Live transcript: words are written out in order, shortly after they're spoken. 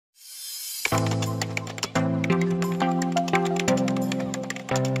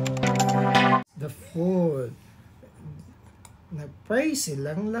food. Nag-pray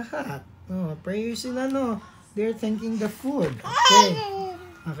silang lahat. No, prayer sila, no. They're thanking the food. Okay.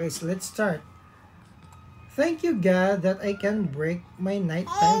 Okay, so let's start. Thank you, God, that I can break my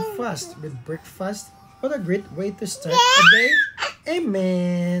nighttime fast with breakfast. What a great way to start a day.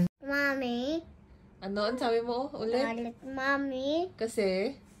 Amen. Mommy. Ano ang sabi mo ulit? Galit, Mommy.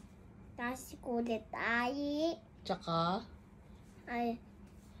 Kasi? Kasi kulit ay. Tsaka? Ay.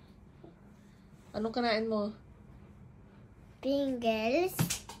 Anong kanain mo? Pringles.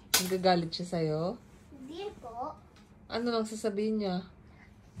 Nagagalit siya sa'yo? Hindi po. Ano lang sasabihin niya?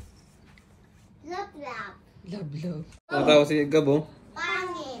 Love, love. Love, love. Ang tawag si Gabo?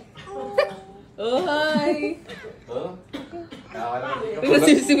 Pangit. Oh, hi! Oo?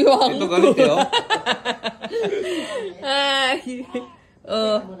 Nasisiwang Ito galit eh, oh. Hi!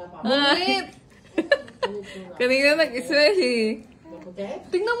 Oh. Bumit! Kanina nag-iswell eh.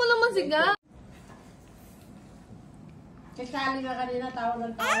 Tingnan mo naman si Gab. Kasali ka kanina, tawag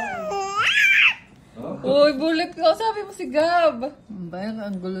ng tawag. Uy, bulit ko. Sabi mo si Gab. Bayan,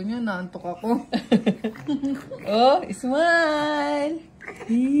 ang gulo niya, naantok ako. Oh, smile!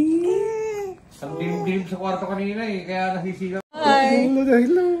 Ang dilim-dilim sa kwarto kanina eh, kaya nasisigaw. Hi!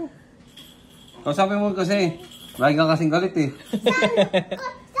 Hello. Kung sabi mo kasi, lagi kang kasing galit eh.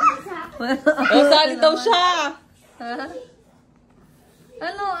 Oh, sali daw siya! Ha?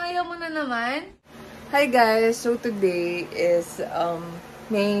 Ano? Ayaw mo na naman? Hi guys! So today is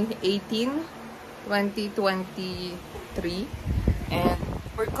May 18, 2023 and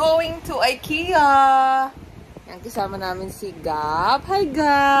we're going to IKEA! Yan, kasama namin si Gab. Hi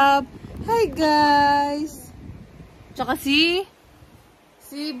Gab! Hi guys! Tsaka si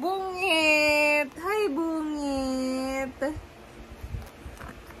Bungit! Hi Bungit!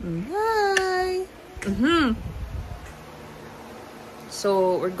 Hi!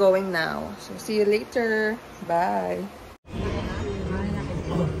 So, we're going now. So, see you later. Bye!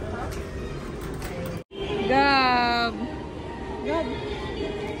 Gab! Gab!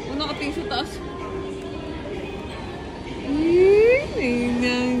 Una ka tingin sa taas.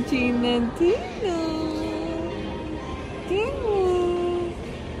 Ninang Chinantino! Tino!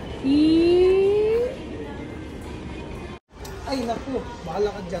 Ay, naku. Bahala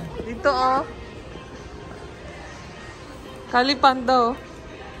ka dyan. Dito oh. Kalipan daw.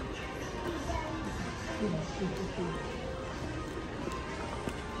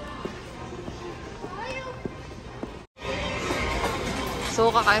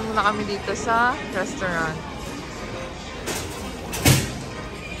 So, kakain muna kami dito sa restaurant.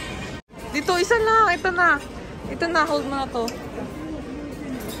 Dito, isa lang. Ito na. Ito na. Hold mo na to.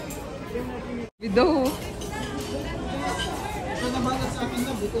 Video. Ito na ba sa akin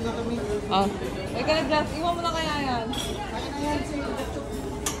na? Dito na kami. Ah. Ay, ka na dyan. Iwan mo na kaya yan. Kaya na yan si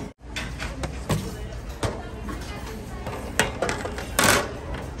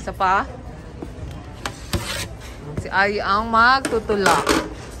Isa pa. Si Ay ang magtutulak.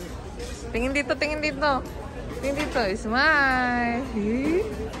 Tingin dito, tingin dito. Tingin dito. Smile.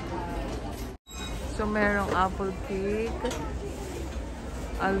 So, merong apple cake.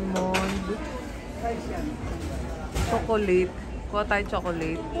 Almond. Chocolate. Kuha tayo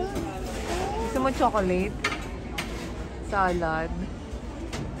chocolate. Gusto mo chocolate? Salad.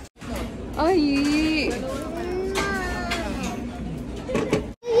 Ay!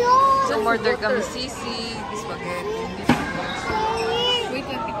 So, order kami sisig, spaghetti, wait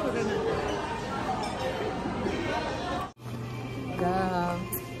lang, picture na. Gab.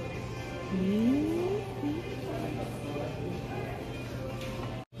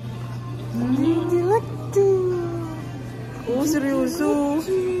 Oh, seryoso.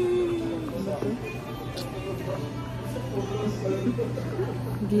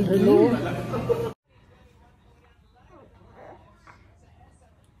 Hello.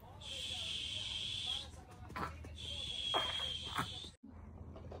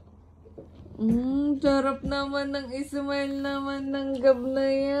 Sarap naman ng ismail naman ng Gab na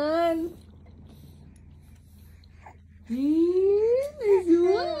yan.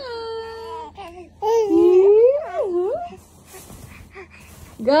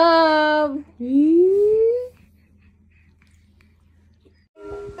 Gab!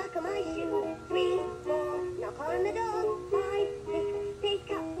 Buckle my shoe, 3, 4, knock on the door, 5, 6, pick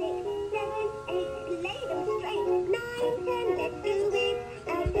up 6, 7, 8, lay them straight, 9, 10, let's do it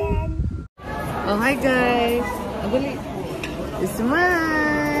again. Oh, hi guys! Abali!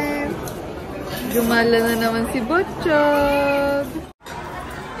 Smile! Gumala na naman si Botchog!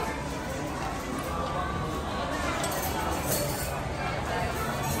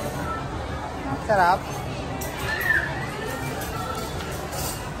 Sarap!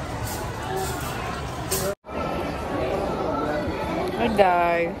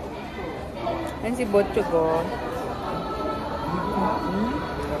 guys. Ayan si Botcho ko.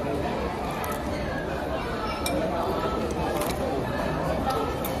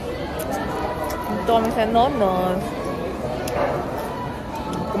 Dito kami sa Nonos.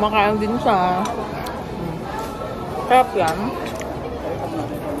 Kumakain din siya. Sarap yan.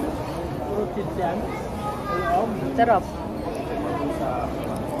 Sarap.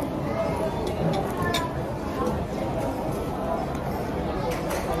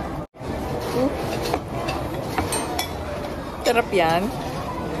 Sarap yan.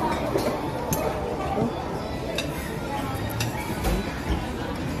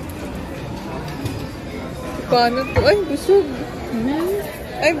 Paano to? Ay, busog.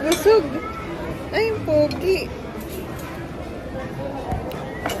 Ay, busog. Ay, pogi.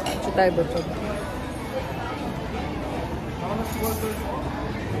 Ito tayo busog.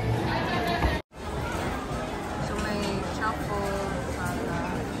 So, may chapo,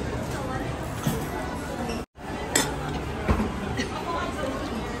 salad.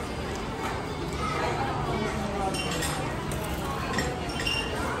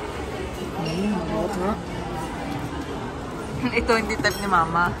 Ito hindi type ni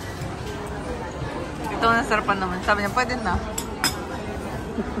Mama. Ito nasarapan naman. Sabi niya, pwede na.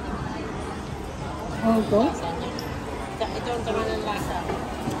 Ito? Ito ang tama ng lasa.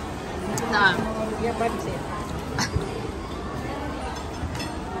 Na. Yeah, pansit.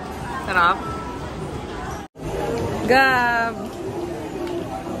 Sarap. Gab!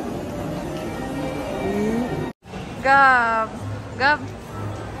 Gab! Gab!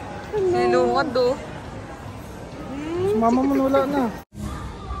 Silungan do. Si mama mo wala na.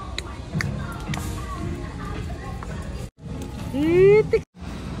 Ito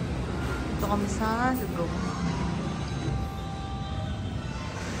kami sa Sugong.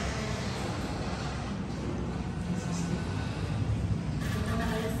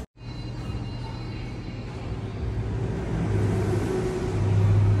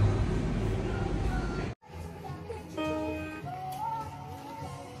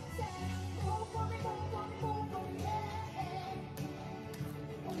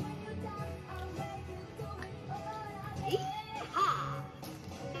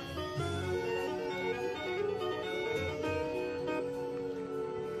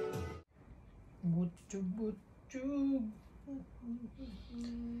 Butchug.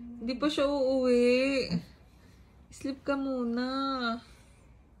 Hindi pa siya uuwi. Sleep ka muna.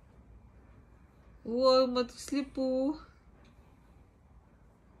 Wow, matag-sleep po.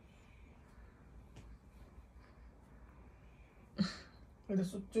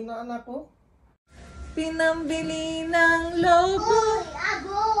 Alas 8 na anak ko. Pinambili ng lobo.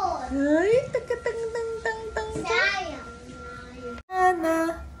 Agor! Ay, tang-tang-tang-tang-tang. Sayang!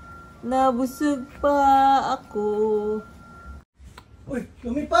 Sana, nabusog pa ako. Uy,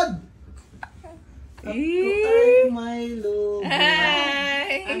 lumipad! Ako Eh. ay may lobo.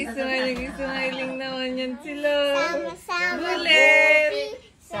 Ay, smiling naman yan sila. Sama-sama Ulit.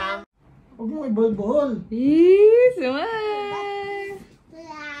 Huwag mo ibol-bol. Smile.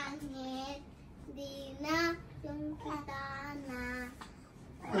 Langit, di na yung katana.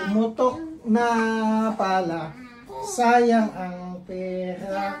 Pumutok na pala. Sayang ang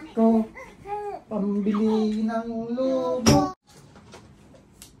pera ko. Pambili ng lobo.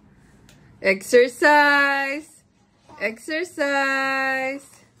 Exercise! Exercise!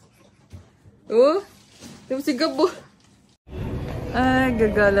 Oh, tapos si Gabo. Ay,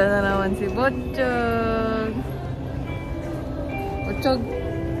 gagala na naman si Botchog. Botchog.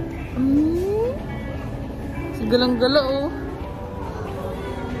 Si galang-gala, oh.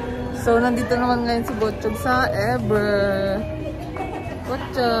 So, nandito naman ngayon si Botchog sa Ever.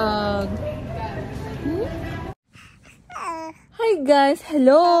 Botchog. Hi guys,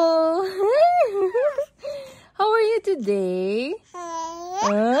 hello. How are you today?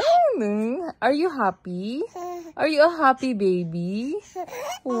 Are you happy? Are you a happy baby?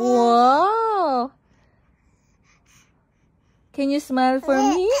 Wow. Can you smile for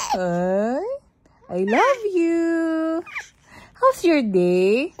me? I love you. How's your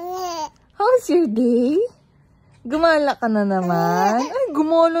day? How's your day? Gumala ka na naman? Ay,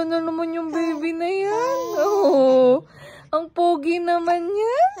 gumala na naman yung baby na yan. Oh. Ang pogi naman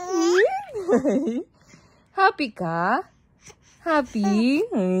yan. Happy ka? Happy?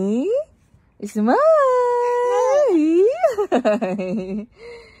 Smile!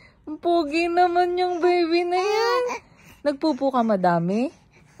 Ang pogi naman yung baby na yan. Nagpupo ka madami?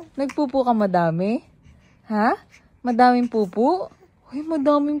 Nagpupo ka madami? Ha? Madaming pupo? Uy,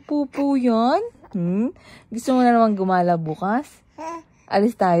 madaming pupo yan. Gusto mo na naman gumala bukas?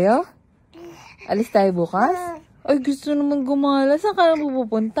 Alis tayo? Alis tayo bukas? Ay, gusto naman gumala. Saan ka na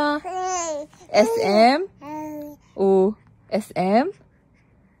pupunta? SM? Oh, SM?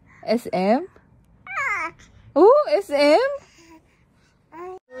 SM? Oh, SM?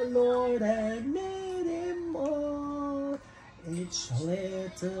 Lord had made him all. Each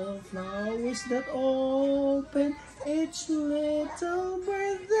little flowers that open, each little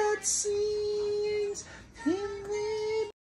bird that sings, Him